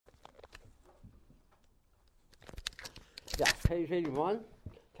Yeah, page 81,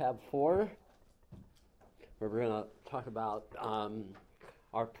 tab 4, where we're going to talk about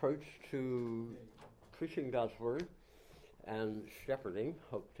our approach to preaching God's Word and shepherding.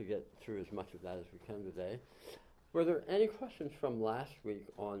 Hope to get through as much of that as we can today. Were there any questions from last week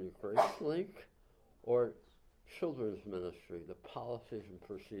on GraceLink or children's ministry, the policies and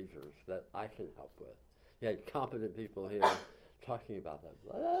procedures that I can help with? You had competent people here talking about that.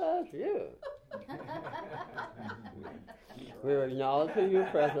 Bless you. We're acknowledging your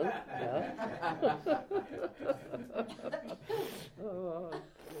presence. Yes.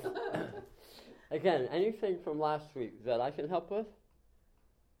 Again, anything from last week that I can help with?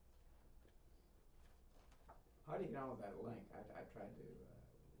 How do you download that link? I tried to,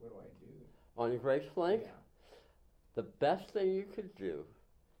 what do I do? On GraceLink? Yeah. The best thing you could do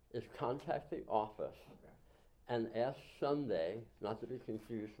is contact the office and ask Sunday, not to be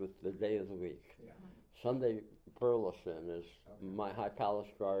confused with the day of the week. Yeah. Sunday Burleson is my High Palace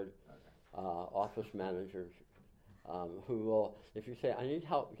Guard office manager, who will, if you say, I need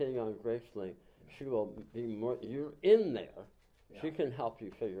help getting on GraceLink, she will be more, you're in there, she can help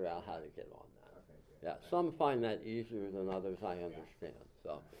you figure out how to get on that. Yeah, some find that easier than others, I understand.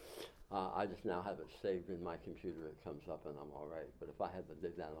 So I just now have it saved in my computer, it comes up and I'm all right. But if I had to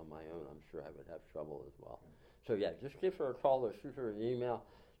do that on my own, I'm sure I would have trouble as well. So yeah, just give her a call or shoot her an email.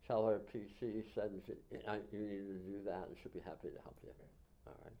 Tell her PC said you need to do that, and she'll be happy to help you.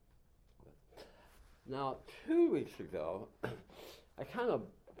 All right. Good. Now, 2 weeks ago, I kind of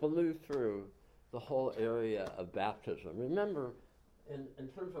blew through the whole area of baptism. Remember, in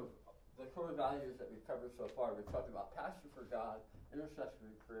terms of the core values that we've covered so far, we've talked about passion for God,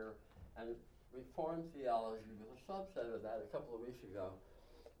 intercessory prayer, and Reformed theology with a subset of that a couple of weeks ago.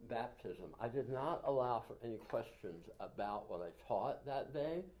 Baptism. I did not allow for any questions about what I taught that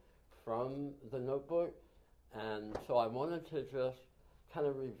day from the notebook, and so I wanted to just kind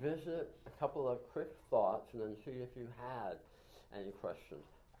of revisit a couple of quick thoughts and then see if you had any questions.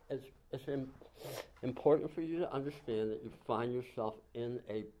 It's important for you to understand that you find yourself in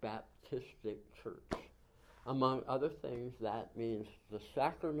a Baptistic church. Among other things, that means the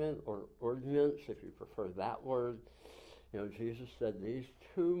sacrament or ordinance, if you prefer that word. You know, Jesus said these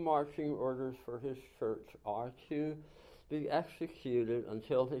 2 marching orders for his church are to be executed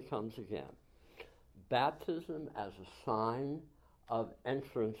until he comes again. Baptism as a sign of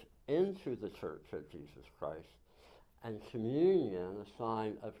entrance into the church of Jesus Christ, and communion a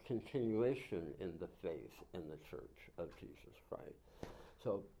sign of continuation in the faith in the church of Jesus Christ.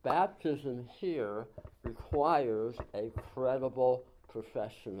 So baptism here requires a credible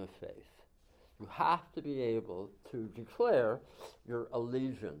profession of faith. You have to be able to declare your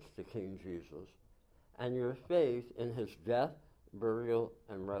allegiance to King Jesus and your faith in his death, burial,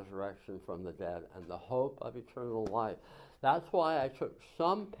 and resurrection from the dead and the hope of eternal life. That's why I took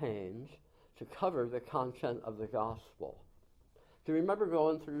some pains to cover the content of the gospel. Do you remember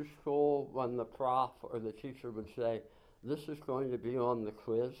going through school when the prof or the teacher would say, this is going to be on the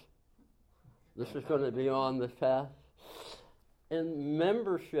quiz? This is going to be on the test? In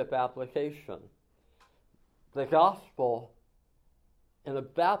membership application, the gospel, in a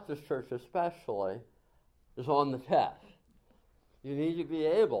Baptist church especially, is on the test. You need to be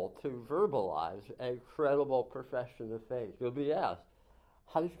able to verbalize a credible profession of faith. You'll be asked,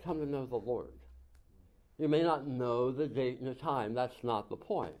 how did you come to know the Lord? You may not know the date and the time. That's not the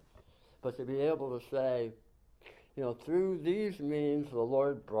point. But to be able to say, you know, through these means the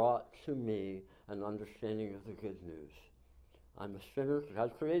Lord brought to me an understanding of the good news. I'm a sinner.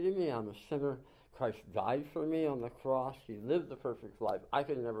 God created me. I'm a sinner. Christ died for me on the cross. He lived the perfect life I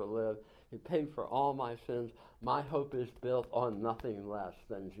could never live. He paid for all my sins. My hope is built on nothing less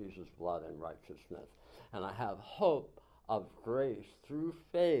than Jesus' blood and righteousness. And I have hope of grace through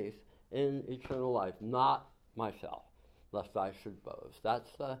faith in eternal life, not myself, lest I should boast. That's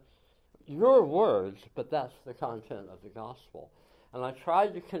your words, but that's the content of the gospel. And I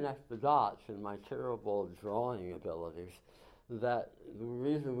tried to connect the dots in my terrible drawing abilities, that the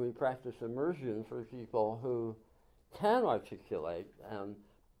reason we practice immersion for people who can articulate and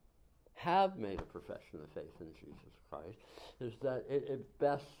have made a profession of faith in Jesus Christ is that it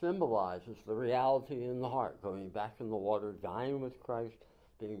best symbolizes the reality in the heart, going back in the water, dying with Christ,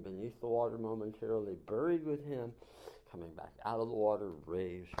 being beneath the water momentarily, buried with him, coming back out of the water,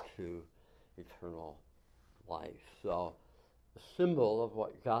 raised to eternal life. So, a symbol of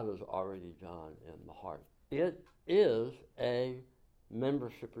what God has already done in the heart. It is a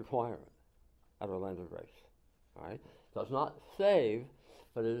membership requirement at Orlando Grace. All right? It does not save,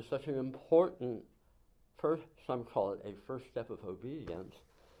 but it is such an important first, some call it a first step of obedience,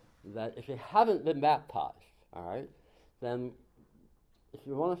 that if you haven't been baptized, all right, then if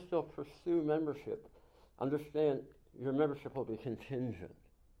you want to still pursue membership, understand your membership will be contingent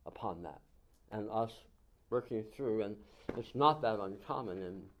upon that and us working through. And it's not that uncommon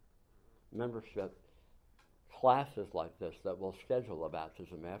in membership classes like this that will schedule a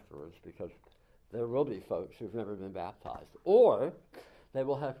baptism afterwards, because there will be folks who've never been baptized. Or they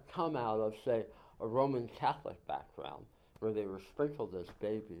will have come out of, say, a Roman Catholic background where they were sprinkled as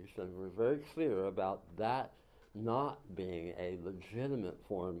babies, and we're very clear about that not being a legitimate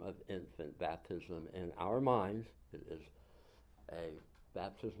form of infant baptism in our minds. It is a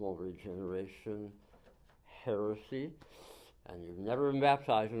baptismal regeneration heresy, and you've never been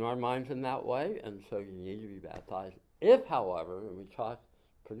baptized in our minds in that way, and so you need to be baptized. If, however, and we talked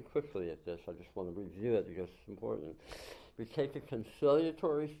pretty quickly at this, I just want to review it because it's important, we take a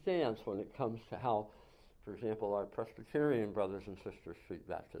conciliatory stance when it comes to how, for example, our Presbyterian brothers and sisters treat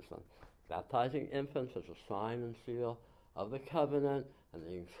baptism. Baptizing infants as a sign and seal of the covenant and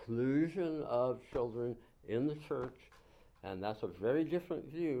the inclusion of children in the church, and that's a very different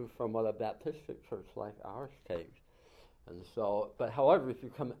view from what a Baptistic church like ours takes. And so, but however, if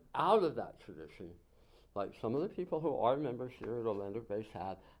you come out of that tradition, like some of the people who are members here at Orlando Grace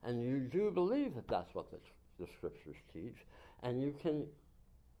have, and you do believe that that's what the scriptures teach, and you can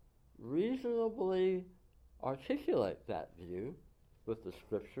reasonably articulate that view with the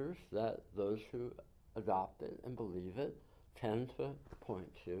scriptures that those who adopt it and believe it tend to point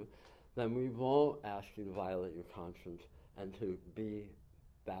to, then we won't ask you to violate your conscience and to be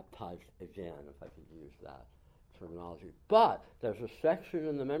baptized again, if I could use that terminology. But there's a section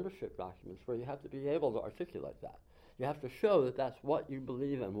in the membership documents where you have to be able to articulate that. You have to show that that's what you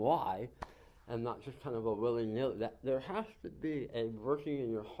believe and why, and not just kind of a willy-nilly. That there has to be a working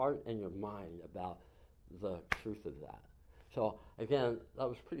in your heart and your mind about the truth of that. So again, that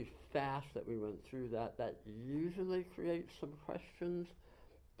was pretty fast that we went through that. That usually creates some questions.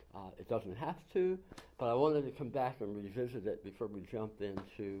 It doesn't have to, but I wanted to come back and revisit it before we jump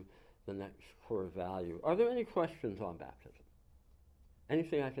into the next core value. Are there any questions on baptism?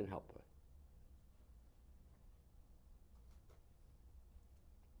 Anything I can help with?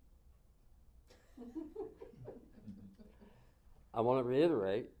 I want to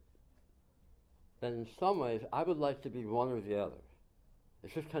reiterate that in some ways I would like to be one or the other.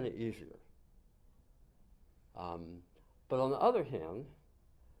 It's just kind of easier. But on the other hand,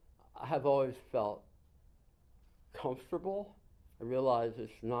 I have always felt comfortable. I realize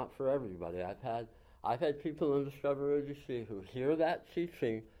it's not for everybody. I've had people in Discover OGC who hear that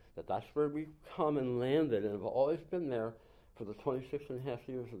teaching, that that's where we come and landed, and have always been there for the 26 and a half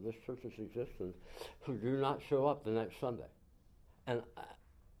years of this church's existence, who do not show up the next Sunday. And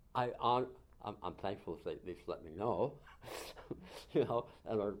I'm thankful if they at least let me know,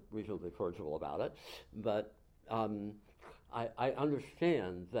 and are reasonably cordial about it. But I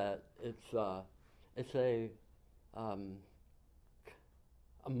understand that it's a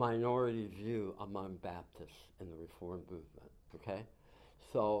minority view among Baptists in the Reformed movement. Okay,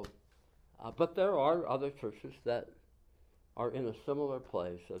 so but there are other churches that are in a similar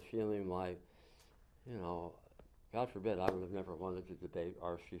place of feeling like, God forbid, I would have never wanted to debate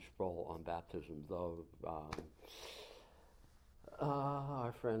R.C. Sproul on baptism, though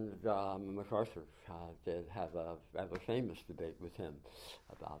our friend MacArthur did have a rather famous debate with him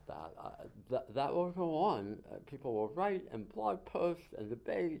about that. That will go on. People will write and blog posts and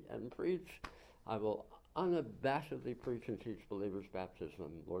debate and preach. I will unabashedly preach and teach believers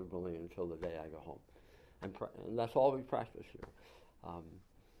baptism, Lord willing, until the day I go home. And that's all we practice here.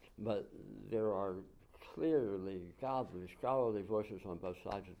 But there are clearly godly, scholarly voices on both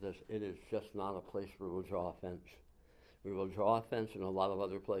sides of this. It is just not a place where we'll draw offense. We will draw offense in a lot of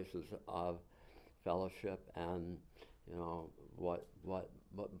other places of fellowship, and what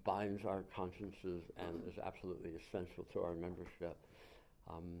binds our consciences and is absolutely essential to our membership.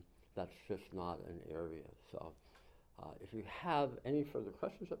 That's just not an area. So if you have any further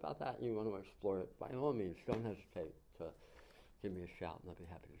questions about that and you want to explore it, by all means, don't hesitate to give me a shout, and I'll be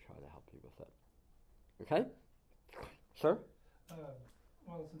happy to try to help you with it. Okay? Sir?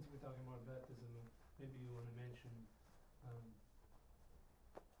 Well, since we're talking about baptism, maybe you want to mention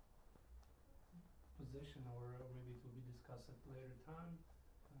position, or maybe it will be discussed at a later time.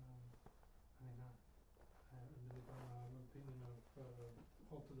 I really don't have an opinion of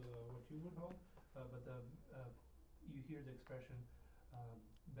hold to what you would hold, but you hear the expression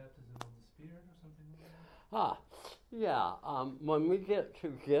baptism of the Spirit or something like that? Yeah. When we get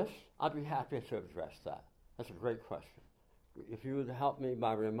to gifts, I'd be happy to address that. That's a great question. If you would help me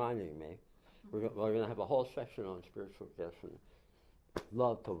by reminding me, we're going to have a whole section on spiritual gifts, and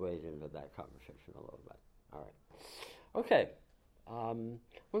love to wade into that conversation a little bit. All right. Okay,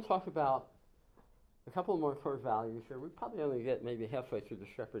 we'll talk about a couple more core values here. We probably only get maybe halfway through the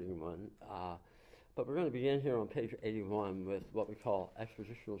shepherding one, but we're going to begin here on page 81 with what we call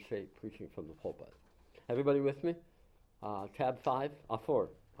expositional shape preaching from the pulpit. Everybody with me? Tab 4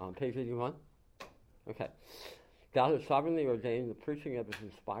 on page 81. Okay. God has sovereignly ordained the preaching of his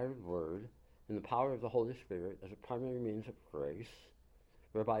inspired word in the power of the Holy Spirit as a primary means of grace,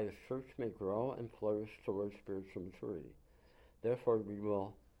 whereby his church may grow and flourish towards spiritual maturity. Therefore, we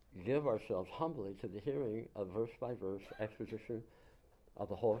will give ourselves humbly to the hearing of verse-by-verse exposition of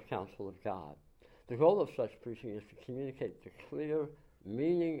the whole counsel of God. The goal of such preaching is to communicate the clear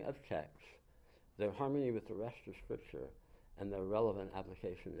meaning of texts, their harmony with the rest of Scripture, and their relevant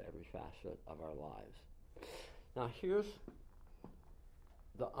application to every facet of our lives. Now, here's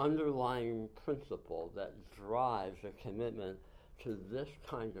the underlying principle that drives a commitment to this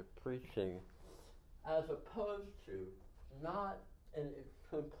kind of preaching, as opposed to not in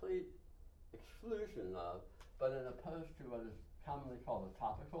complete exclusion of, but in opposed to what is commonly called a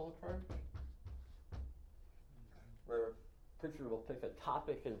topical approach, where a preacher will pick a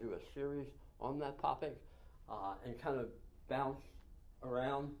topic and do a series on that topic and kind of bounce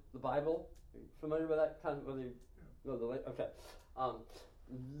around the Bible. Are you familiar with that kind of? Okay.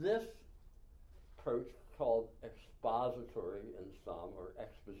 This approach, called expository in some, or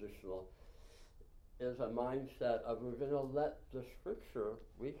expositional, is a mindset of we're going to let the Scripture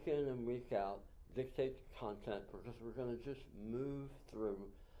week in and week out dictate the content, because we're going to just move through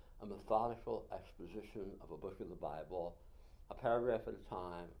a methodical exposition of a book of the Bible, a paragraph at a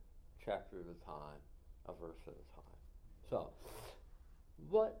time, chapter at a time, a verse at a time. So,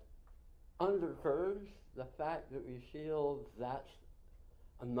 what undergirds the fact that we feel that's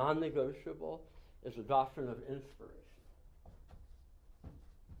a non-negotiable is the doctrine of inspiration.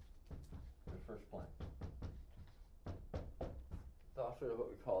 The first point. Doctrine of what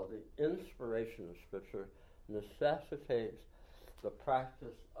we call the inspiration of Scripture necessitates the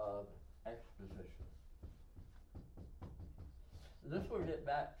practice of exposition. This will get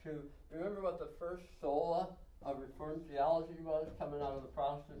back to, remember what the first sola of Reformed theology was coming out of the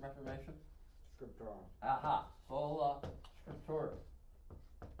Protestant Reformation? Scriptura. Aha, sola scriptura.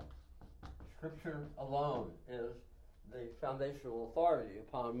 Scripture alone is the foundational authority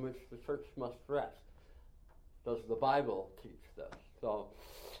upon which the church must rest. Does the Bible teach this? So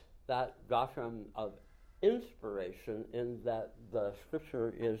that doctrine of inspiration, in that the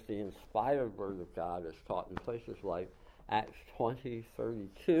Scripture is the inspired Word of God, is taught in places like Acts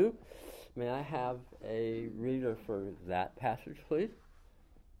 20:32. May I have a reader for that passage, please?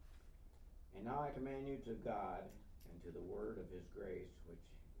 And now I commend you to God and to the word of his grace, which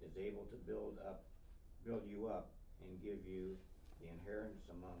is able to build you up, and give you the inheritance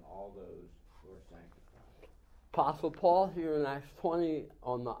among all those who are sanctified. Apostle Paul here in Acts 20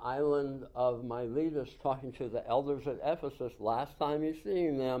 on the island of Miletus, talking to the elders at Ephesus. Last time he's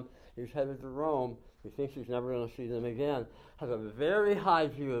seeing them, he's headed to Rome. He thinks he's never going to see them again. Has a very high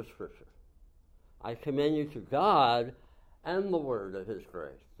view of Scripture. I commend you to God and the word of his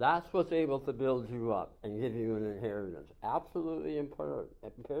grace. That's what's able to build you up and give you an inheritance. Absolutely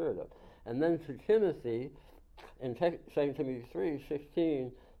imperative. And then to Timothy, in 2 Timothy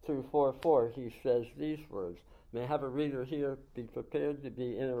 3:16 through 4:4, he says these words. May I have a reader here be prepared to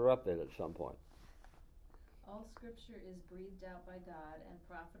be interrupted at some point. All Scripture is breathed out by God and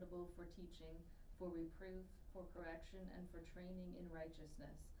profitable for teaching, for reproof, for correction, and for training in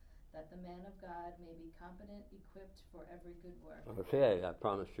righteousness, that the man of God may be competent, equipped for every good work. Okay, I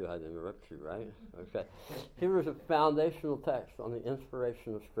promised you I'd interrupt you, right? Okay. Here is a foundational text on the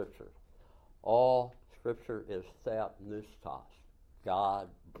inspiration of Scripture. All Scripture is theopneustos, God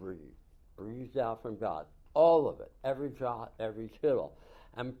breathed out from God. All of it, every jot, every tittle,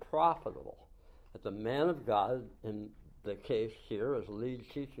 and profitable. That the man of God, in the case here as lead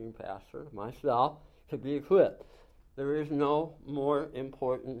teaching pastor, myself, to be equipped. There is no more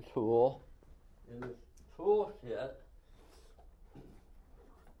important tool in this toolkit.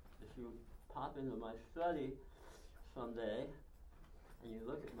 If you pop into my study someday and you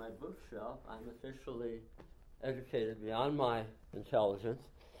look at my bookshelf, I'm officially educated beyond my intelligence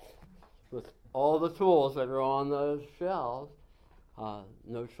with all the tools that are on those shelves.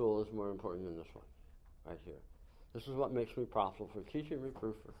 No tool is more important than this one, right here. This is what makes me profitable for teaching,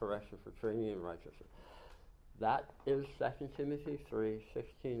 reproof, for correction, for training in righteousness. That is 2 Timothy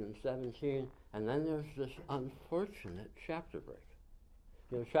 3:16 and 17. And then there's this unfortunate chapter break.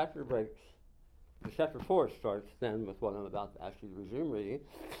 You know, chapter breaks, chapter 4 starts then with what I'm about to actually resume reading.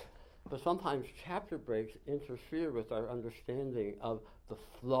 But sometimes chapter breaks interfere with our understanding of the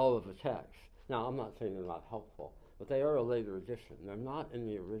flow of the text. Now, I'm not saying they're not helpful, but they are a later edition. They're not in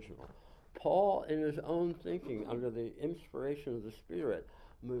the original. Paul, in his own thinking, under the inspiration of the Spirit,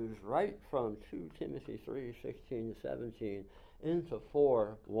 moves right from 2 Timothy 3:16-17 into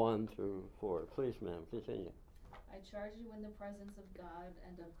 4:1-4. Please, ma'am, continue. I charge you in the presence of God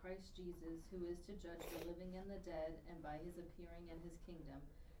and of Christ Jesus, who is to judge the living and the dead, and by his appearing in his kingdom.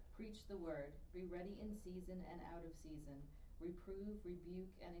 Preach the word. Be ready in season and out of season. Reprove, rebuke,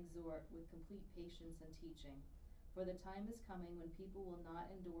 and exhort with complete patience and teaching. For the time is coming when people will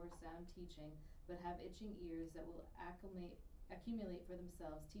not endure sound teaching, but have itching ears that will accumulate for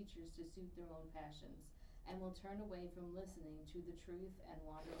themselves teachers to suit their own passions, and will turn away from listening to the truth and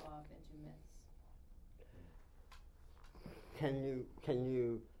wander off into myths. Can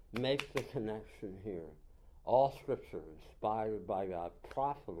you make the connection here? All Scripture inspired by God,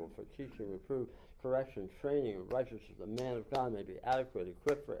 profitable for teaching, reproof, correction, training, and righteousness. The man of God may be adequate,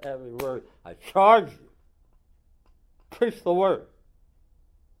 equipped for every word. I charge you. Preach the word.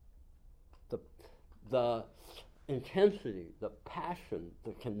 The intensity, the passion,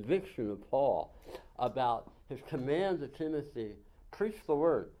 the conviction of Paul about his command to Timothy, preach the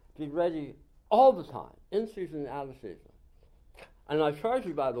word. Be ready all the time, in season and out of season. And I charge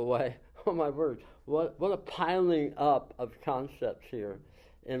you, by the way, oh my word, what a piling up of concepts here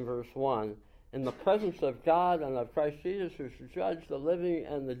in verse 1. In the presence of God and of Christ Jesus, who should judge the living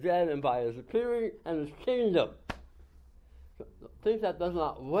and the dead, and by his appearing and his kingdom. Things that does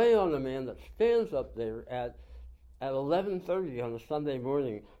not weigh on a man that stands up there at 11:30 on a Sunday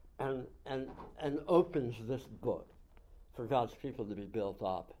morning and opens this book for God's people to be built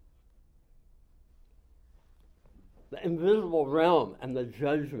up. The invisible realm and the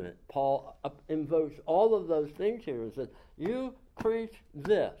judgment. Paul invokes all of those things here and says, you preach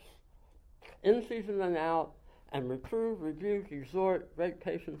this in season and out, and reprove, rebuke, exhort, great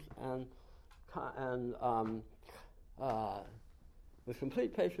patience, and with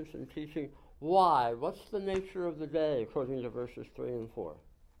complete patience in teaching. Why? What's the nature of the day according to verses 3 and 4?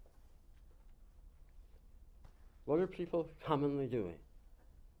 What are people commonly doing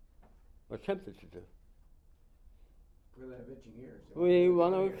or tempted to do? We'll have itching ears. We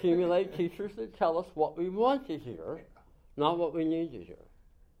want to accumulate teachers that tell us what we want to hear, not what we need to hear.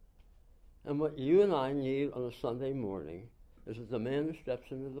 And what you and I need on a Sunday morning is that the man who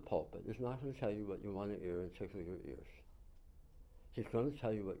steps into the pulpit is not going to tell you what you want to hear and tickle your ears. He's going to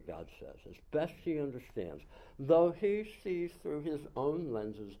tell you what God says, as best he understands, though he sees through his own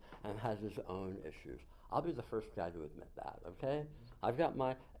lenses and has his own issues. I'll be the first guy to admit that, okay? I've got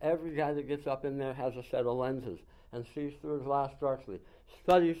every guy that gets up in there has a set of lenses and sees through his glass darkly,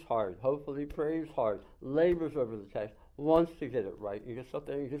 studies hard, hopefully prays hard, labors over the text, wants to get it right. He gets up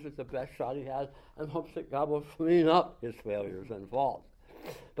there and gives it the best shot he has and hopes that God will clean up his failures and faults.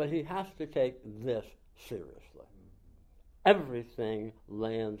 But he has to take this seriously. Everything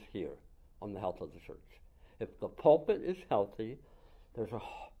lands here on the health of the church. If the pulpit is healthy, there's a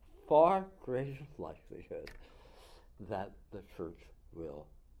far greater likelihood that the church will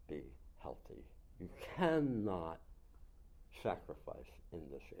be healthy. You cannot sacrifice in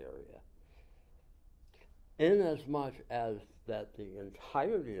this area. Inasmuch as that the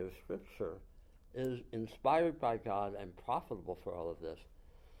entirety of Scripture is inspired by God and profitable for all of this,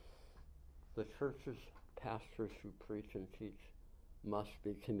 the church's pastors who preach and teach must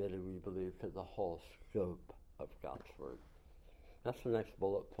be committed, we believe, to the whole scope of God's Word. That's the next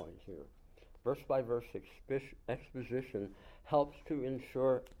bullet point here. Verse by verse exposition helps to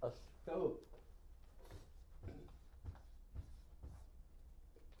ensure a scope.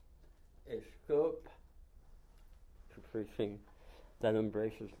 A scope to preaching that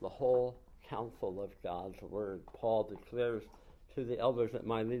embraces the whole counsel of God's Word. Paul declares to the elders that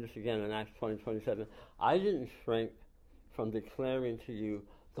might lead us again in Acts 20:27, I didn't shrink from declaring to you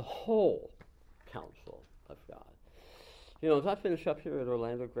the whole counsel of God. You know, as I finish up here at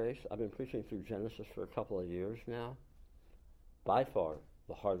Orlando Grace, I've been preaching through Genesis for a couple of years now. By far,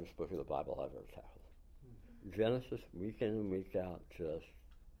 the hardest book of the Bible I've ever tackled. Genesis, week in and week out, just,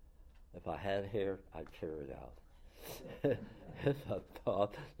 if I had hair, I'd tear it out. It's a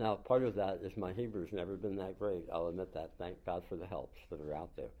tough. Now, part of that is my Hebrew's never been that great. I'll admit that. Thank God for the helps that are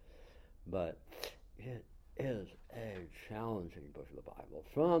out there. But it is a challenging book of the Bible,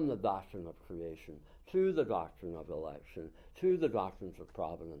 from the doctrine of creation to the doctrine of election to the doctrines of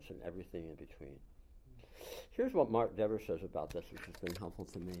providence and everything in between. Here's what Mark Dever says about this, which has been helpful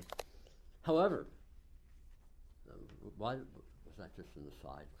to me. However, why was that just an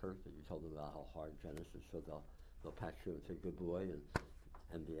aside, Kurt, that you told them about how hard Genesis, so they'll pat you and say, good boy,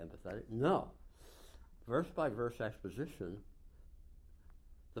 and be empathetic? No. Verse by verse exposition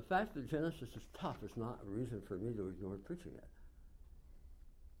The fact that Genesis is tough is not a reason for me to ignore preaching it.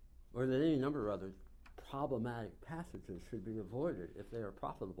 Or that any number of other problematic passages should be avoided if they are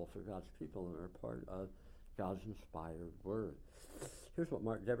profitable for God's people and are part of God's inspired word. Here's what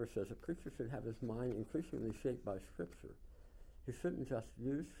Mark Dever says: a preacher should have his mind increasingly shaped by Scripture. He shouldn't just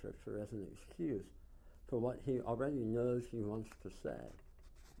use Scripture as an excuse for what he already knows he wants to say.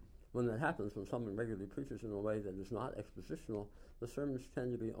 When that happens, when someone regularly preaches in a way that is not expositional, the sermons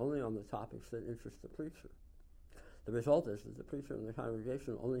tend to be only on the topics that interest the preacher. The result is that the preacher and the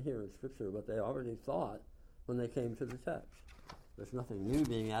congregation only hear in Scripture what they already thought when they came to the text. There's nothing new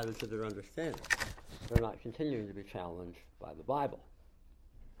being added to their understanding. They're not continuing to be challenged by the Bible.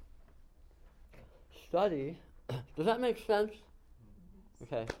 Study, does that make sense?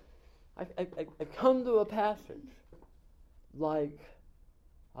 Okay. I come to a passage like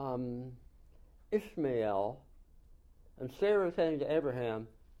Ishmael and Sarah saying to Abraham,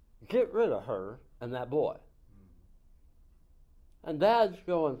 get rid of her and that boy. And Dad's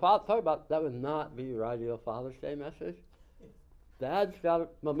going, talk about that would not be your ideal Father's Day message. Dad's got,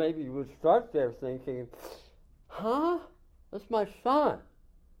 well, maybe you would start there thinking, huh? That's my son.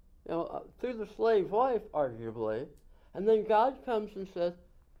 You know, through the slave wife, arguably. And then God comes and says,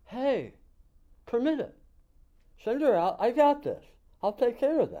 hey, permit it. Send her out. I got this. I'll take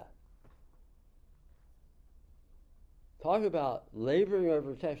care of that. Talk about laboring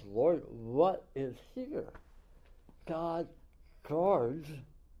over text. Lord, what is here? God guards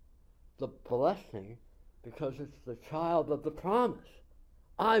the blessing because it's the child of the promise,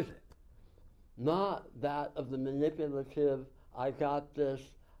 Isaac, not that of the manipulative, I got this,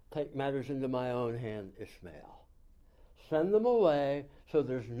 take matters into my own hand, Ishmael. Send them away so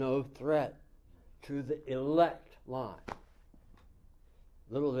there's no threat to the elect line.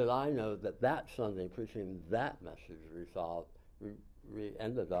 Little did I know that Sunday preaching that message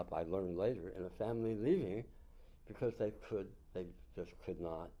ended up, I learned later, in a family leaving because they just could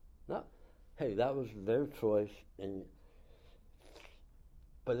not. No, hey, that was their choice,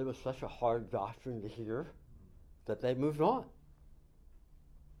 but it was such a hard doctrine to hear that they moved on.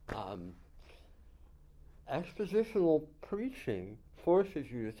 Expositional preaching forces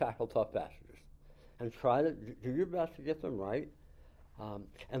you to tackle tough passages and try to do your best to get them right,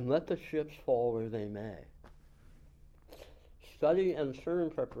 and let the chips fall where they may. Study and sermon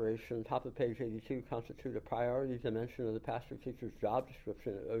preparation, top of page 82, constitute a priority dimension of the pastor-teacher's job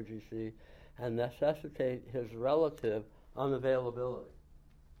description at OGC and necessitate his relative unavailability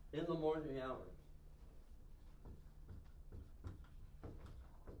in the morning hours.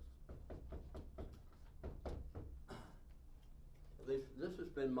 At least this has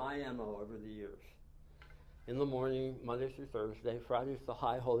been my MO over the years. In the morning, Monday through Thursday, Friday's the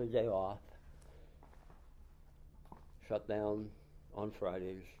high holy day off. Shut down on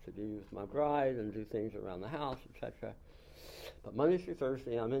Fridays to be with my bride and do things around the house, etc. But Monday through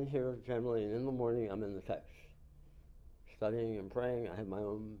Thursday, I'm in here generally, and in the morning, I'm in the text, studying and praying. I have my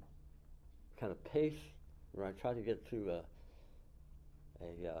own kind of pace where I try to get to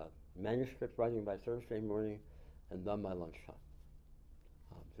a manuscript writing by Thursday morning and done by lunchtime.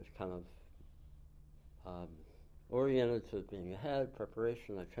 Just kind of oriented to being ahead,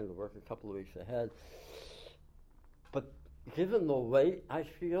 preparation. I tend to work a couple of weeks ahead. But given the weight I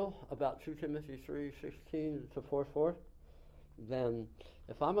feel about 2 Timothy 3:16 to 4:4, then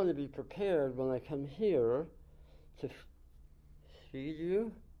if I'm going to be prepared when I come here to feed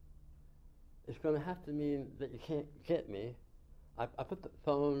you, it's going to have to mean that you can't get me. I put the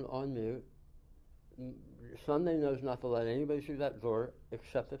phone on mute. Sunday knows not to let anybody through that door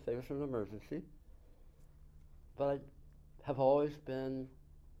except if there's an emergency. But I have always been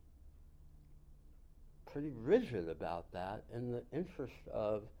pretty rigid about that in the interest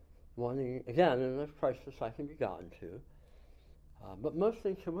of wanting, again, in a crisis I can be gotten to, but most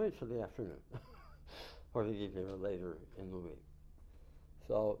things can wait till the afternoon or the evening or later in the week.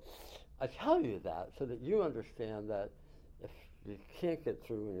 So I tell you that so that you understand that if you can't get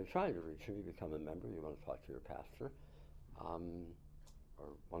through and you're trying to reach him, you become a member, you want to talk to your pastor or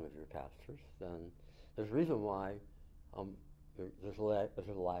one of your pastors, then there's a reason why there's a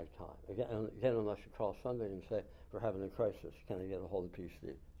lag time. Again, unless you call Sunday and say, we're having a crisis, can I get a hold of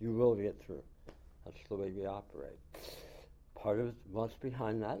PC? You will get through. That's the way we operate. Part of what's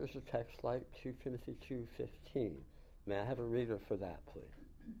behind that is a text like 2 Timothy 2:15. May I have a reader for that, please?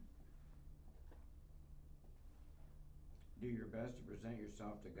 Do your best to present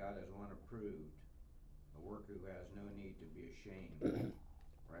yourself to God as one approved, a worker who has no need to be ashamed,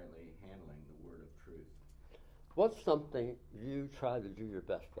 rightly handling the word of truth. What's something you try to do your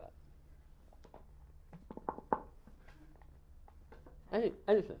best at?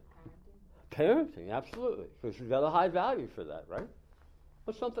 Anything. Parenting, absolutely, because you've got a high value for that, right?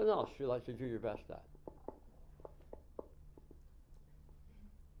 What's something else you like to do your best at?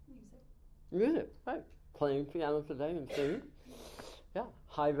 Music, right. Playing piano today and singing. Yeah,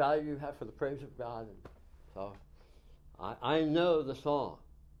 high value you have for the praise of God. And so I know the song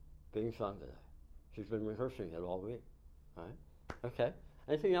being sung today. She's been rehearsing it all week. Right? Okay.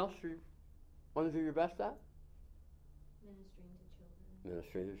 Anything else you want to do your best at? Ministering to children.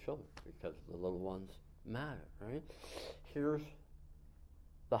 Ministering to children, because the little ones matter, right? Here's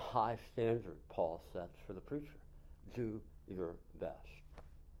the high standard Paul sets for the preacher. Do your best.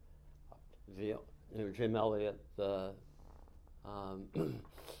 Jim Elliot, the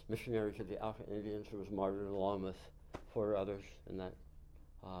missionary to the Alpha Indians who was martyred along with 4 others in that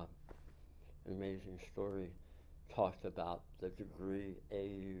amazing story, talked about the degree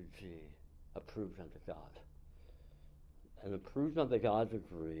AUG, approved unto God. An approved unto God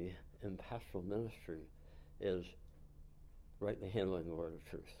degree in pastoral ministry is rightly handling the word of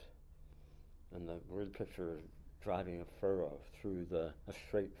truth. And the word picture is driving a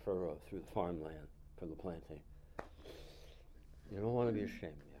straight furrow through the farmland for the planting. You don't want to be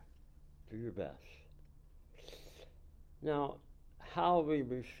ashamed there. Do your best. Now, how we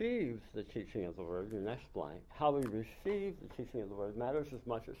receive the teaching of the word, your next blank, how we receive the teaching of the word matters as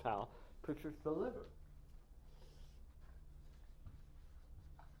much as how preachers deliver.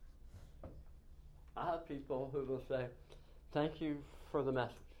 I have people who will say, thank you for the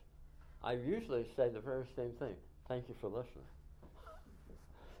message. I usually say the very same thing. Thank you for listening.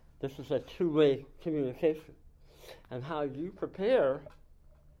 This is a two-way communication. And how you prepare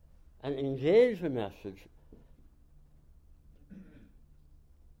and engage a message,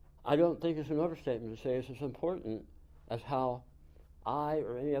 I don't think it's an overstatement to say it's as important as how I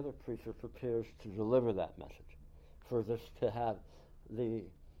or any other preacher prepares to deliver that message, for this to have the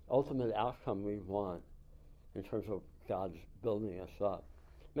ultimate outcome we want in terms of God's building us up.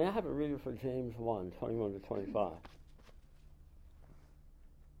 May I have a reader for James 1, 21 to 25?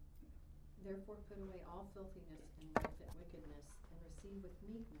 Therefore put away all filthiness and rampant wickedness, and receive with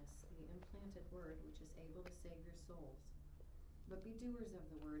meekness the implanted word which is able to save your souls. But be doers of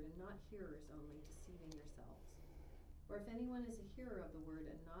the word, and not hearers only, deceiving yourselves. For if anyone is a hearer of the word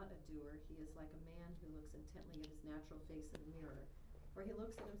and not a doer, he is like a man who looks intently at his natural face in a mirror. For he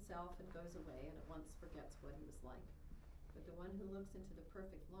looks at himself and goes away, and at once forgets what he was like. But the one who looks into the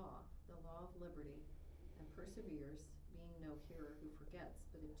perfect law, the law of liberty, and perseveres, being no hearer who forgets,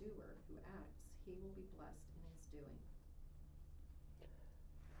 but a doer who acts, he will be blessed in his doing.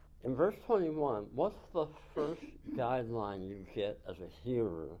 In verse 21, what's the first guideline you get as a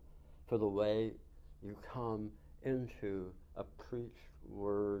hearer for the way you come into a preached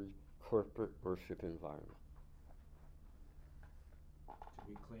word corporate worship environment? To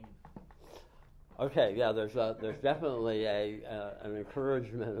be clean. Okay, yeah, there's definitely an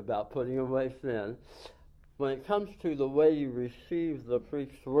encouragement about putting away sin. When it comes to the way you receive the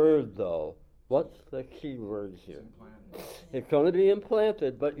preached word, though, what's the key word here? It's going to be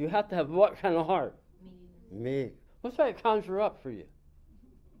implanted, but you have to have what kind of heart? Me. What's that conjure up for you?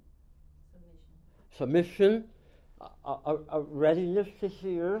 Submission, a readiness to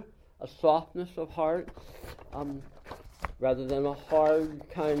hear, a softness of heart, rather than a hard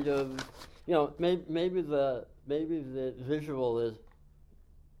kind of, maybe the visual is,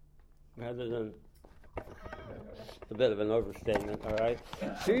 rather than, it's a bit of an overstatement, all right?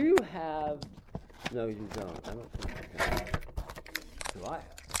 Do you have, no you don't, I don't think you do. Do I have?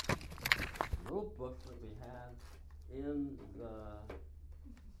 A little book that we have in the, I'm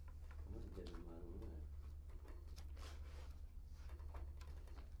going to get in my way.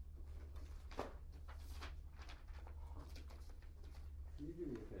 Can you do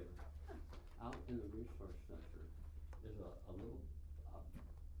me a favor? Out in the resource center is a little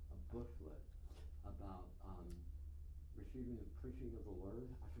a booklet about receiving the preaching of the word.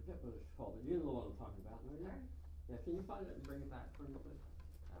 I forget what it's called, but you know what I'm talking about, don't you? Sure. Yeah, can you find it and bring it back for me, please?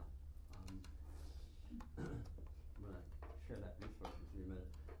 Yeah. I'm going to share that resource with you in a minute.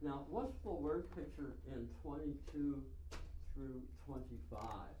 Now, what's the word picture in 22 through 25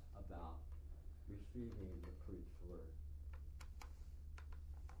 about receiving the preached word?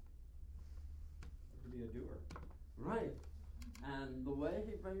 To be a doer. Right. And the way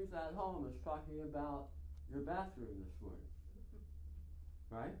he brings that home is talking about your bathroom this morning.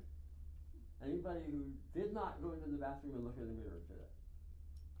 Right? Anybody who did not go into the bathroom and look in the mirror today?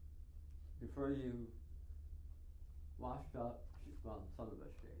 Before you washed up, well, some of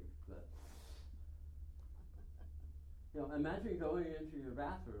us shaved, but imagine going into your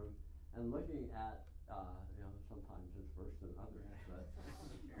bathroom and looking at Sometimes it's worse than others, but,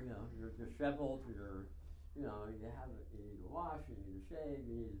 you're disheveled, you need to wash, you need to shave,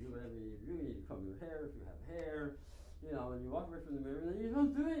 you need to do whatever you need to do, you need to comb your hair if you have hair, and you walk away from the mirror, and then you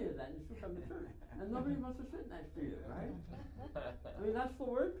don't do any of that, and you still come to church, and nobody wants to sit next to you, right? That's the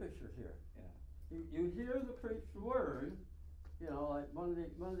word picture here. Yeah. You hear the preached word, like one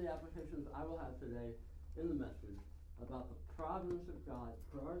of the applications I will have today in the message about the providence of God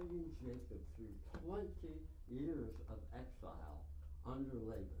guarding Jacob through 20 years of exile under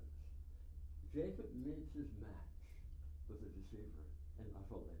Laban. Jacob meets his match with a deceiver and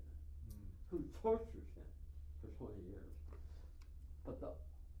Uncle Laban, who tortures him for 20 years. But the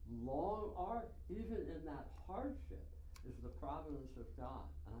long arc, even in that hardship, is the providence of God.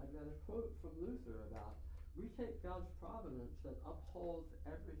 And I've got a quote from Luther about, we take God's providence that upholds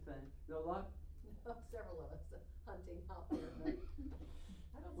everything. What? Several of us hunting out there, but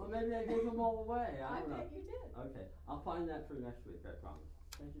I don't Well, see maybe I gave them all away. I don't know. bet you did. Okay, I'll find that for next week, I promise.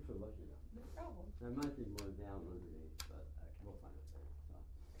 Thank you for looking up. No problem. There might be more down underneath, but we'll find it later.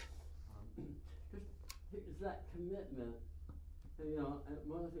 So, just it's that commitment. And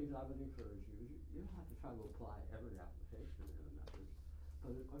one of the things I would encourage you is you don't have to try to apply every application in a message,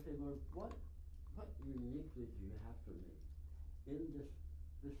 but okay, Lord, what uniquely do you have for me in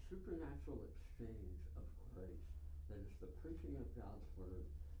this supernatural exchange of grace that is the preaching of God's word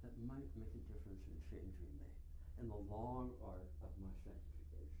that might make a difference in changing me in the long arc of my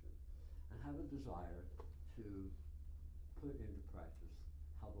sanctification, and have a desire to put into practice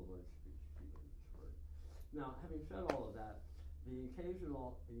how the Lord speaks to you in His word. Now, having said all of that, the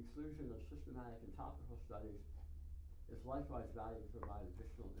occasional inclusion of systematic and topical studies is likewise valued to provide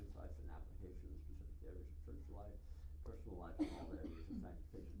additional insights and application in specific areas of church life, personal life, and all areas of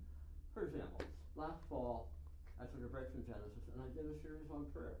sanctification. For example, last fall, I took a break from Genesis and I did a series on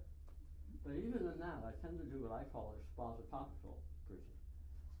prayer. But even in that, I tend to do what I call expositopical preaching.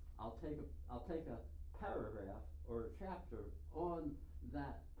 I'll take a paragraph or a chapter on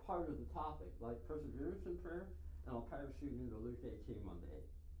that part of the topic, like perseverance in prayer, and I'll parachute into Luke 18, 1 to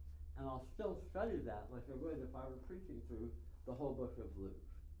 8. And I'll still study that like I would if I were preaching through the whole book of Luke.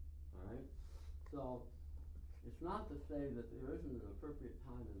 All right? So, it's not to say that there isn't an appropriate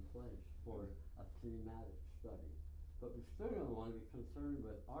time and place for a thematic study, but we're still going to want to be concerned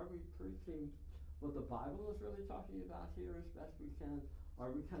with, are we preaching what the Bible is really talking about here as best we can? Or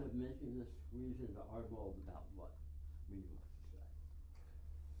are we kind of making this squeeze into our mold about what we want to say?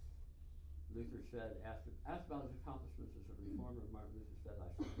 Luther said, asked about his accomplishments as a reformer, Martin Luther said, I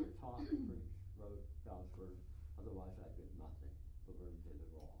simply taught, preached, wrote God's word, otherwise I did nothing. The word did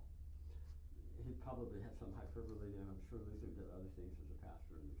it all. He probably had some hyperbole there. I'm sure Luther did other things as a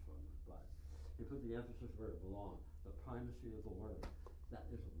pastor and reformer, but he put the emphasis where it belonged, the primacy of the word. That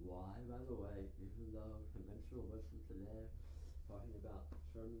is why, by the way, even though conventional wisdom today, talking about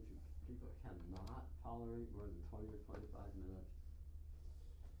sermons, people cannot tolerate more than 20 or 25 minutes.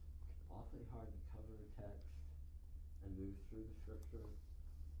 It's awfully hard to cover a text and move through the scripture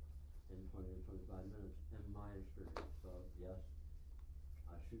in 20 or 25 minutes, in my experience. So, yes,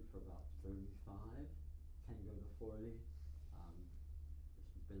 I shoot for about 35, can go to 40.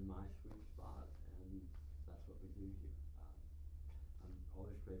 It's been my sweet spot, and that's what we do here. I'm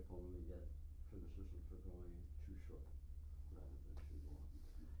always grateful when we get criticism for going too short rather than too long.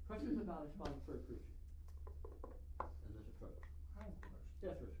 Questions about expository preaching in this approach? I have a question.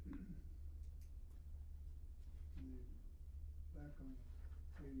 Yes, Richard. Back on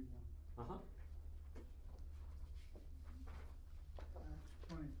 81. Uh-huh.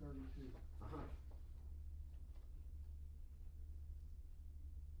 2032. Uh-huh.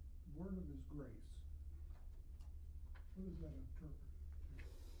 Word of His grace. What does that interpret?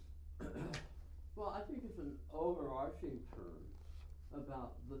 Well, I think it's an overarching term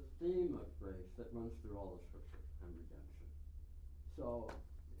about the theme of grace that runs through all the scripture and redemption. So,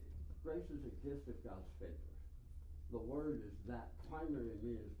 grace is a gift of God's favor. The word is that primary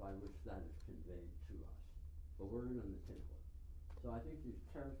means by which that is conveyed to us. The word and the tinkle. So I think he's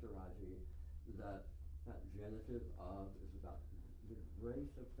characterizing that genitive of is about the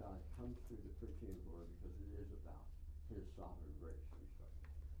grace of God comes through the preaching of the word because it is about His sovereign grace.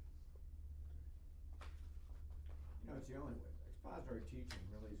 It's the only way. Expository teaching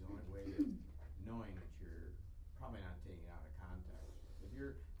really is the only way of knowing that you're probably not taking it out of context. If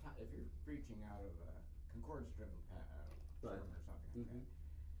you're preaching out of a concordance-driven sermon or something like that,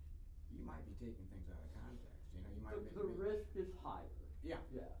 you might be taking things out of context. You might be. The risk is higher. Yeah.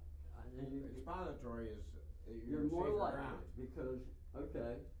 Yeah. And expository is you're more likely ground. because I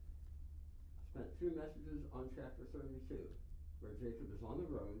spent 2 messages on chapter 32 where Jacob is on the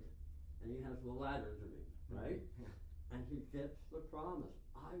road and he has the ladder dream, right? And he gets the promise,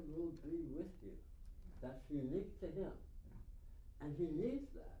 I will be with you. That's unique to him. And he needs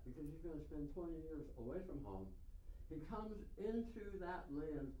that because he's going to spend 20 years away from home. He comes into that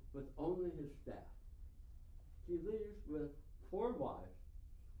land with only his staff. He leaves with 4 wives.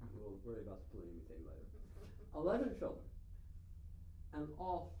 We'll worry about the polygamy thing later. 11 children. And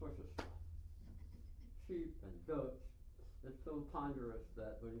all sorts of stuff. Sheep and goats. It's so ponderous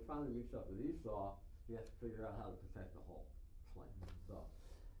that when he finally meets up with Esau, he has to figure out how to protect the whole clan. So,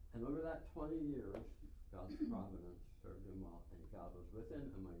 and over that 20 years, God's providence served him well, and God was with him.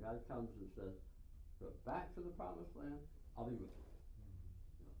 And when God comes and says, go back to the promised land, I'll be with you.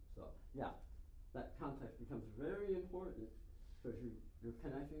 So, yeah, that context becomes very important because you're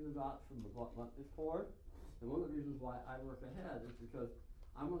connecting the dots from what went before. And one of the reasons why I work ahead is because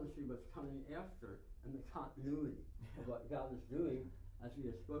I want to see what's coming after and the continuity of what God is doing as he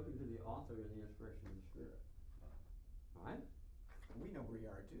has spoken to the author in the inspiration of the Spirit. All right? We know where you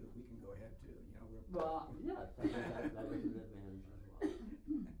are too. We can go ahead too. You know, Well, yes, I think that is an advantage as well.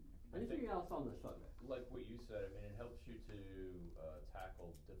 Anything else on the subject? Like what you said, I mean, it helps you to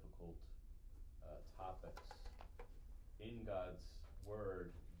tackle difficult topics in God's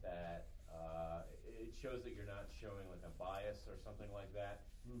Word that it shows that you're not showing like a bias or something like that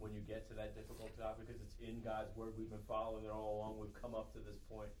when you get to that difficult topic because it's in God's Word. We've been following it all along. We've come up to this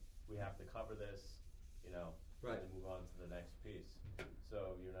point. We have to cover this, you know, Right. and move on to the next piece.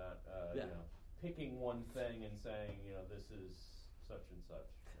 So you're not, Yeah. you know, picking one thing and saying, you know, this is such and such.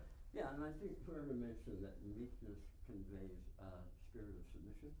 Yeah, and I think whoever mentioned that meekness conveys a spirit of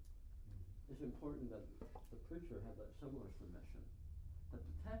submission. It's important that the preacher have that similar submission. That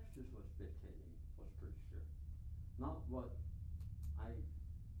the text is what's dictating what's preached here. Not what I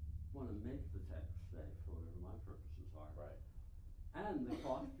want to make the text say for whatever my purposes are. Right. And the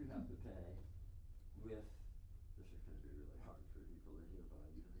cost you have to pay with, this is going to be really hard for people to hear, but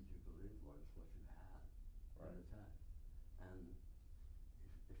I really do believe, Lord, it's what you had in the text. And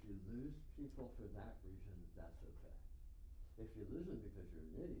if you lose people for that reason, that's okay. If you lose them because you're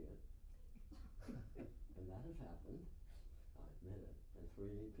an idiot, and that has happened, I admit it, and so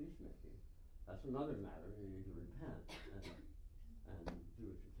you need peacemaking. That's another matter. You need to repent and do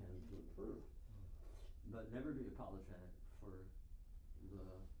what you can to improve. But never be apologetic for the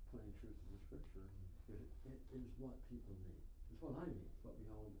plain truth of the Scripture. It is what people need. It's what I need. It's what we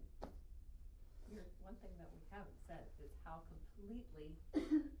all need. One thing that we haven't said is how completely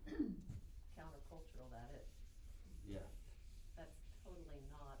countercultural that is. Yes. That's totally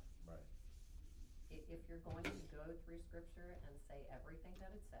not. Right. If you're going to go through Scripture and say everything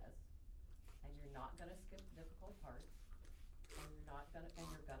that it says, and you're not going to skip the difficult parts, and you're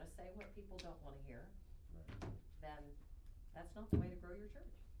going to say what people don't want to hear, Right. then that's not the way to grow your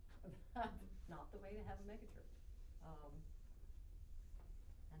church. Not the way to have a mega church.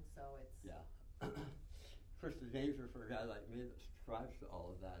 And so it's. Yeah. Of course, the danger for a guy like me that subscribes to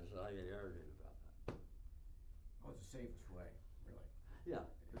all of that is that I get irritated about that. Oh, it's the safest way, really. Yeah.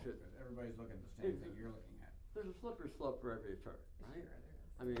 Everybody's looking at the same thing you're looking at. There's a slippery slope for every church, right? Sure, there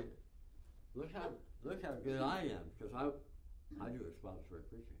is. I mean, look how good I am because I do expository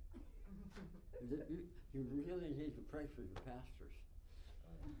preaching. You really need to pray for your pastors.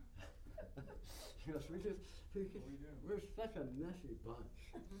 Because we're such a messy bunch.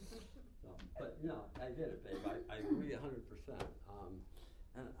 So, but no, I get it, babe. I agree 100%.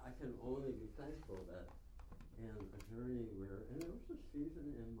 And I can only be thankful that in a journey where, and there was a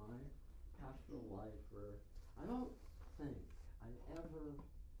season in my pastoral life where I don't think I ever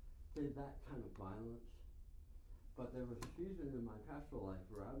did that kind of violence. But there was a season in my pastoral life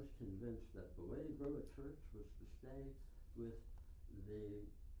where I was convinced that the way to grow a church was to stay with the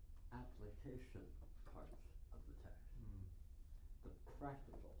application parts of the text. The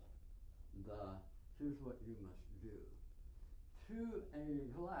practical, here's what you must do, to a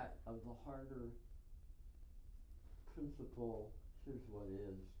neglect of the harder principle, here's what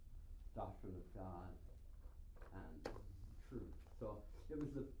is doctrine of God and truth. So it was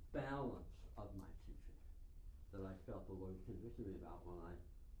the balance of my teaching that I felt the Lord convicted me about when I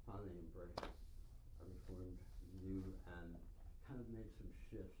finally embraced a Reformed view and kind of made some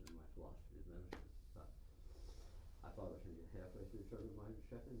shifts in my philosophy of ministry. But I thought I was going to get halfway through sermon-minded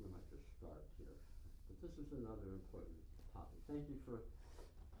shepherding. We might just start here. But this is another important topic. Thank you for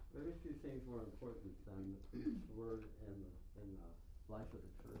very few things more important than the priest's word in the life of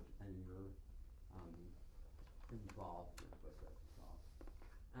the church and your involvement with it. So,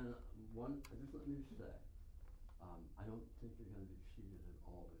 and just let me say, I don't think you're going to be cheated at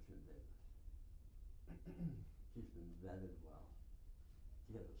all with Jim Davis. He's been vetted well.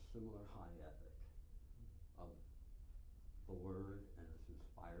 he has a similar high ethic of the Word and its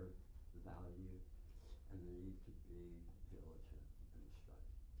inspired value and the need to be diligent in the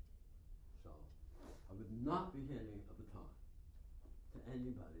study. So I would not be handing a baton to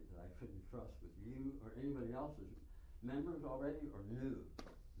anybody that I couldn't trust with you or anybody else's members already or new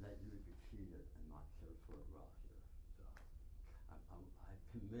that you would be cheated and not cared for well here. So I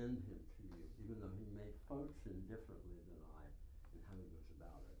commend him to you, even though he may function differently than I in how he goes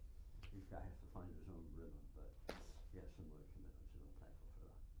about it. Each guy has to find his own rhythm, but he has similar commitments, and I'm thankful for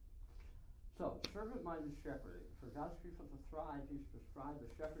that. So, servant-minded shepherding. For God's people to thrive, he's prescribed the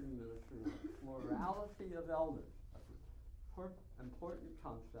shepherding ministry with a plurality of elders. That's an important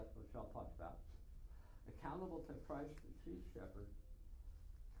concept, which I'll talk about. Accountable to Christ, the chief shepherd,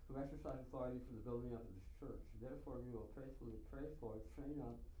 who exercise authority for the building up of his church. Therefore, we will faithfully pray for, train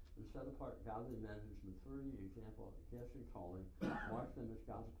up, and set apart godly men whose maturity, example, gifts, and calling mark them as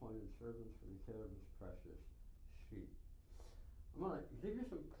God's appointed servants for the care of his precious sheep. I'm going to give you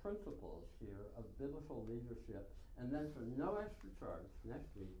some principles here of biblical leadership, and then for no extra charge,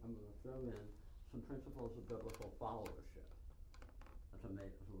 next week, I'm going to throw in some principles of biblical followership. That's a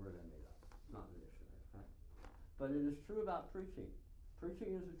word I made up, not in the dictionary, okay? But it is true about preaching.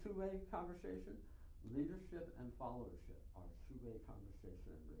 Preaching is a two-way conversation. Leadership and followership are a two-way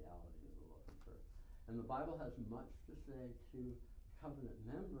conversation in reality in the local church. And the Bible has much to say to covenant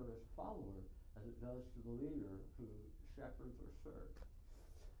member as follower as it does to the leader who shepherds or serves.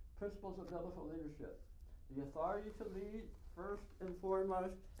 Principles of biblical leadership. The authority to lead, first and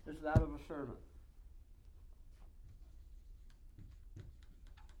foremost, is that of a servant.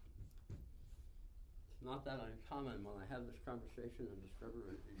 It's not that uncommon when I have this conversation and discover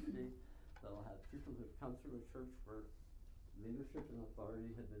at DC that I'll have people who've come through a church where leadership and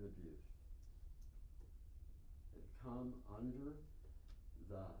authority have been abused. They've come under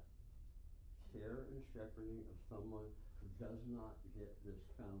the care and shepherding of someone who does not get this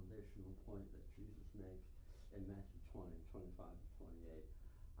foundational point that Jesus makes in Matthew 20, 25 to 28.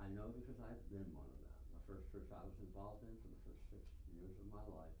 I know because I've been one of them. The first church I was involved in for the first 6 years of my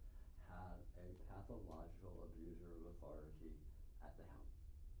life had a pathological abuser of authority at the helm,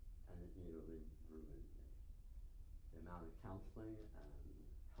 and it nearly ruined me. The amount of counseling and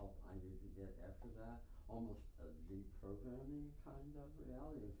help I need to get after that, almost a deprogramming kind of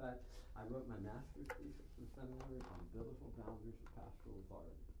reality. In fact, I wrote my master's thesis in seminary on biblical boundaries of pastoral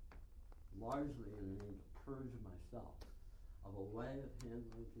authority, largely in the need to purge myself of a way of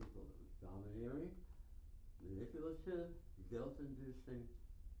handling people that was domineering, manipulative, guilt-inducing,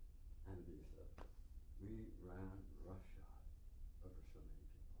 and abusive. We ran roughshod over so many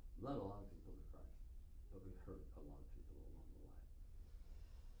people, led a lot of people to Christ, but we hurt a lot of people along the way.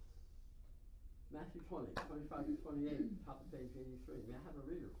 Matthew 20, 25 to 28, top of page 83. May I have a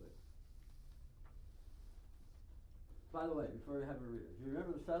reader, please? By the way, before you have a reader, do you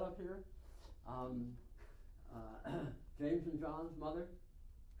remember the setup here? James and John's mother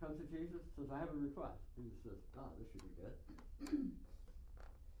comes to Jesus, says, I have a request. Jesus says, this should be good.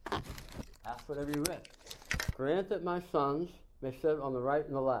 Ask whatever you wish. Grant that my sons may sit on the right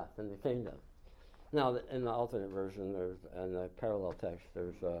and the left in the kingdom. Now, in the alternate version, and the parallel text,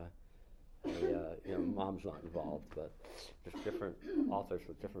 there's mom's not involved, but just different authors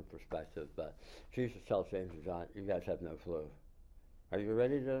with different perspectives. But Jesus tells James and John, you guys have no clue. Are you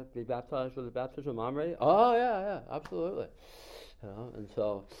ready to be baptized with the baptism? I'm ready. Oh yeah, absolutely. And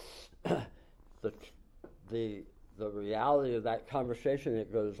so the reality of that conversation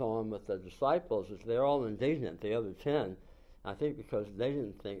that goes on with the disciples is they're all indignant, the other 10, I think because they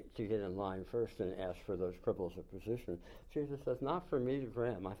didn't think to get in line first and ask for those cripples of position. Jesus says, not for me to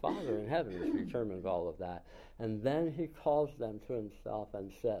grant. My Father in heaven has determined all of that. And then he calls them to himself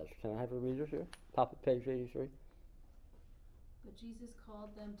and says, can I have a reader here? Top of page 83. But Jesus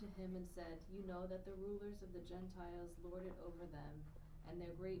called them to him and said, you know that the rulers of the Gentiles lord it over them, and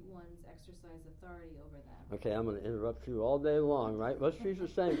their great ones exercise authority over them. Okay, I'm going to interrupt you all day long, right? What's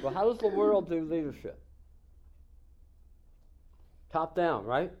Jesus saying? Well, how does the world do leadership? Top down,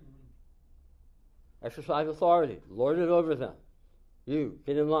 right? Mm-hmm. Exercise authority. Lord it over them. You,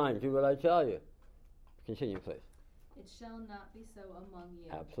 get in line. Do what I tell you. Continue, please. It shall not be so among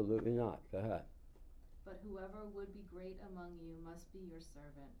you. Absolutely not. Go ahead. But whoever would be great among you must be your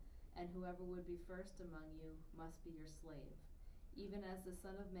servant, and whoever would be first among you must be your slave. Even as the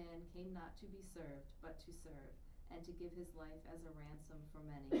Son of Man came not to be served, but to serve, and to give his life as a ransom for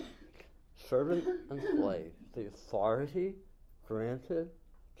many. Servant and slave. The authority granted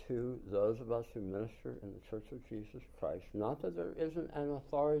to those of us who minister in the Church of Jesus Christ. Not that there isn't an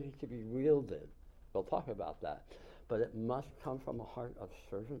authority to be wielded. We'll talk about that. but it must come from a heart of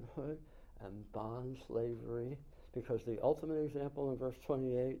servanthood and bond slavery, because the ultimate example in verse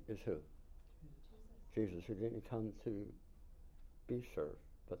 28 is who? Jesus, who didn't come to be served,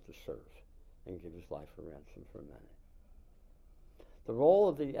 but to serve and give his life a ransom for many. The role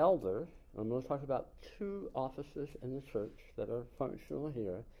of the elder, I'm going to talk about two offices in the church that are functional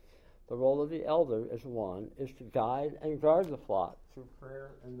here. The role of the elder is to guide and guard the flock through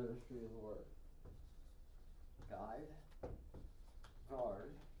prayer and ministry of the word. Guide,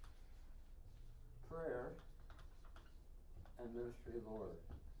 guard, prayer, and ministry of the word.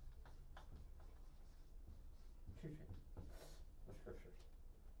 Teaching the scriptures.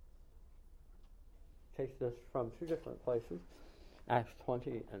 Take this from two different places, Acts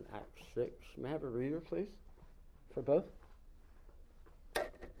 20 and Acts 6. May I have a reader, please, for both?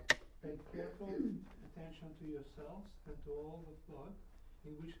 Pay careful attention to yourselves and to all the flock,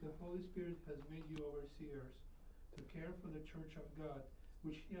 in which the Holy Spirit has made you overseers, to care for the church of God,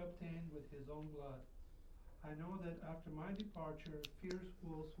 which he obtained with his own blood. I know that after my departure, fierce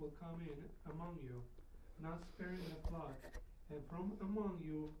wolves will come in among you, not sparing the flock, and from among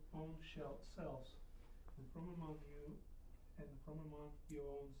your own selves, and from among your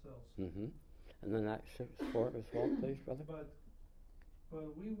own selves. Mm-hmm. And then Acts 6:4 as well, please, brother.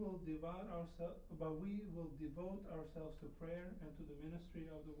 But we will devote ourselves to prayer and to the ministry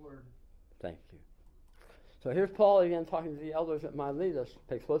of the word. Thank you. So here's Paul again talking to the elders at Miletus.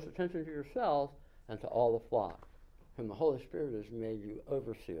 Pay close attention to yourselves and to all the flock, whom the Holy Spirit has made you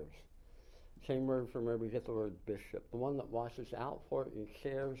overseers. Same word from where we get the word bishop, the one that watches out for and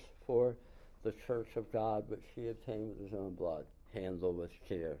cares for the church of God, which he obtained with his own blood. Handle with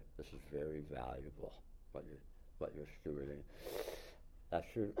care. This is very valuable, what you're stewarding.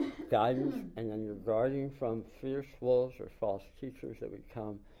 That's your guidance, and then you're guarding from fierce wolves or false teachers that would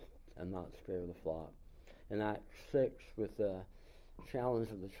come and not spare the flock. In Acts 6, with the challenge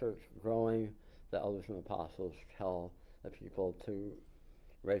of the church growing, the elders and apostles tell the people to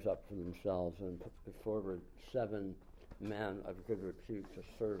raise up for themselves and put forward 7 men of good repute to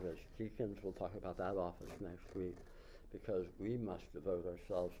serve as deacons. We'll talk about that office next week, because we must devote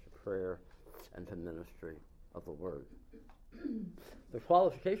ourselves to prayer and to ministry of the word. The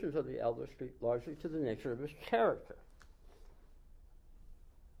qualifications of the elder speak largely to the nature of his character.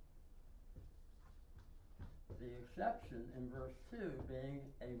 The exception in verse 2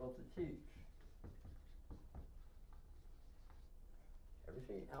 being able to teach.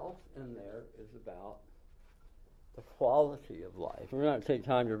 Everything else in there is about the quality of life. We're not going to take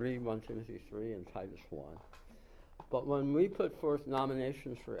time to read 1 Timothy 3 and Titus 1. But when we put forth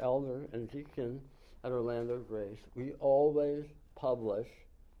nominations for elder and deacon at Orlando Grace, we always publish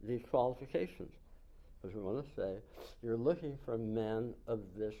these qualifications, because we want to say you're looking for men of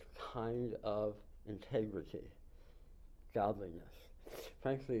this kind of integrity, godliness.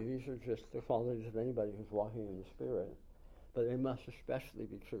 Frankly, these are just the qualities of anybody who's walking in the Spirit, but they must especially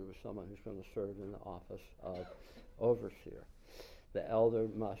be true of someone who's going to serve in the office of overseer. The elder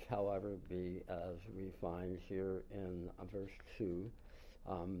must, however, be, as we find here in verse 2,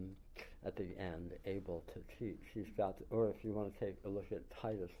 at the end, able to teach. He's got, or if you want to take a look at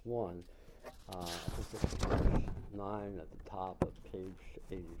Titus 1, I think it's verse 9 at the top of page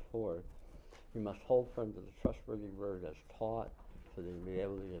 84, he must hold firm to the trustworthy word as taught, so that he may be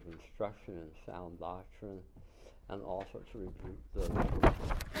able to give instruction in sound doctrine, and also to rebuke those who are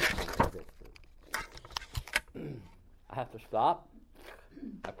contradictory. I have to stop.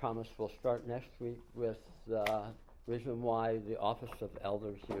 I promise we'll start next week with the reason why the office of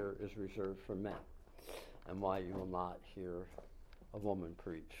elder here is reserved for men, and why you will not hear a woman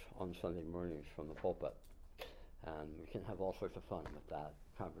preach on Sunday mornings from the pulpit. And we can have all sorts of fun with that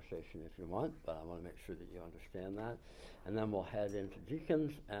conversation if you want, but I want to make sure that you understand that. And then we'll head into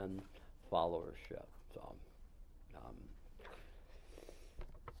deacons and followership. So,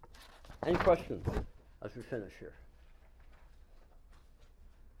 any questions as we finish here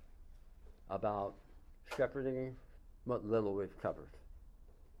about shepherding, what little we've covered?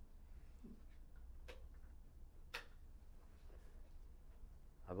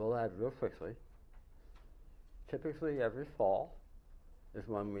 I will add real quickly, typically every fall is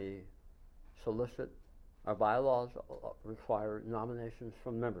when we solicit, our bylaws require nominations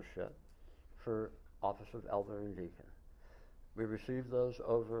from membership for office of elder and deacon. We receive those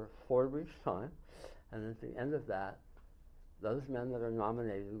over 4 weeks' time, and at the end of that, those men that are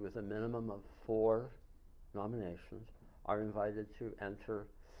nominated with a minimum of 4 nominations are invited to enter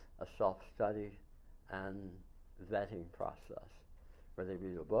a self-study and vetting process, where they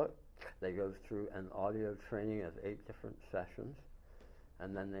read a book, they go through an audio training of 8 different sessions,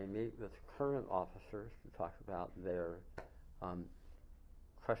 and then they meet with current officers to talk about their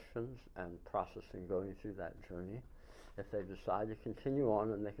questions and processing going through that journey. If they decide to continue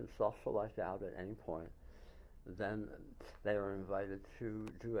on, and they can self-select out at any point, then they are invited to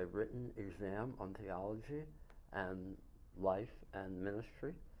do a written exam on theology and life and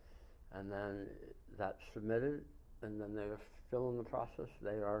ministry, and then that's submitted, and then they're still in the process.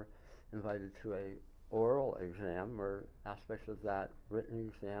 They are invited to a oral exam where aspects of that written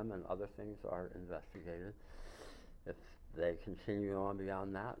exam and other things are investigated. If they continue on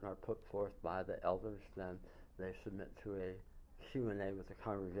beyond that and are put forth by the elders, then they submit to a Q&A with the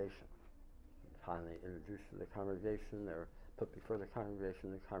congregation. Finally introduced to the congregation, they're put before the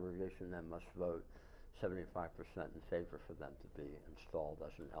congregation then must vote 75% in favor for them to be installed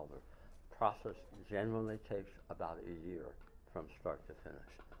as an elder. Process generally takes about a year from start to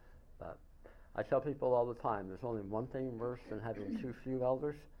finish. But I tell people all the time, there's only one thing worse than having too few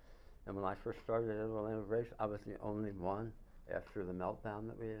elders. And when I first started at Orlando Grace, I was the only one after the meltdown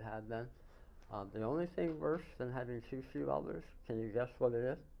that we had then. The only thing worse than having too few elders, can you guess what it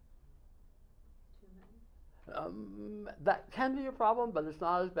is? Too many? That can be a problem, but it's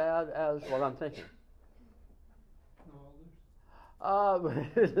not as bad as what I'm thinking.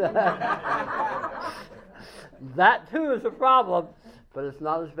 That too is a problem, but it's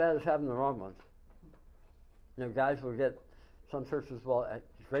not as bad as having the wrong ones. You know, guys will get, some churches, well,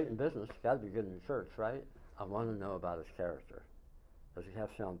 great in business, got to be good in church, right? I want to know about his character. Does he have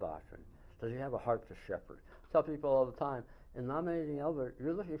sound doctrine? Does he have a heart to shepherd? I tell people all the time, in nominating elder,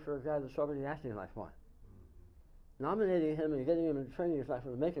 you're looking for a guy that's already acting like one. Nominating him and getting him in training is not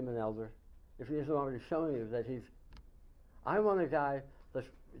going to make him an elder if he isn't already showing you that he's. I want a guy that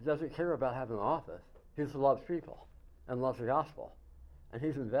doesn't care about having an office. He just loves people and loves the gospel, and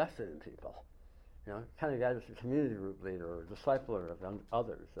he's invested in people. You know, kind of guy that's a community group leader or a discipler of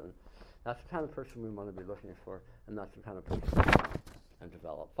others, and that's the kind of person we want to be looking for, and that's the kind of person we want and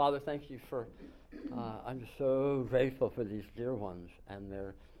develop. Father, thank you for. I'm just so grateful for these dear ones and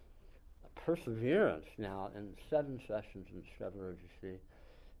their perseverance now in 7 sessions in Discover OGC.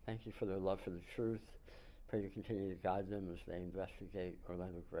 Thank you for their love for the truth. Pray you continue to guide them as they investigate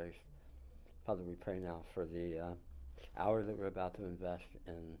Orlando Grace. Father, we pray now for the hour that we're about to invest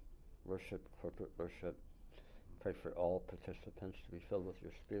in worship, corporate worship. Pray for all participants to be filled with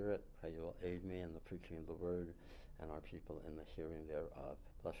your Spirit. Pray you will aid me in the preaching of the word and our people in the hearing thereof.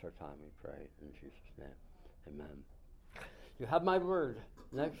 Bless our time, we pray, in Jesus' name. Amen. You have my word.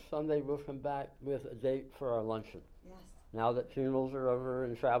 Next Sunday we'll come back with a date for our luncheon. Yes. Now that funerals are over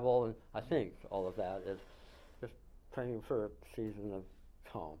and travel, and I think all of that is just praying for a season of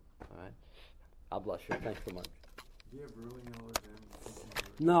calm. All right? God bless you. Thanks so much. Do you have ruling elders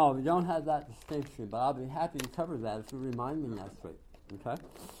and? No, we don't have that distinction, but I'll be happy to cover that if you remind me next week. Okay?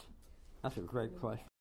 That's a great question.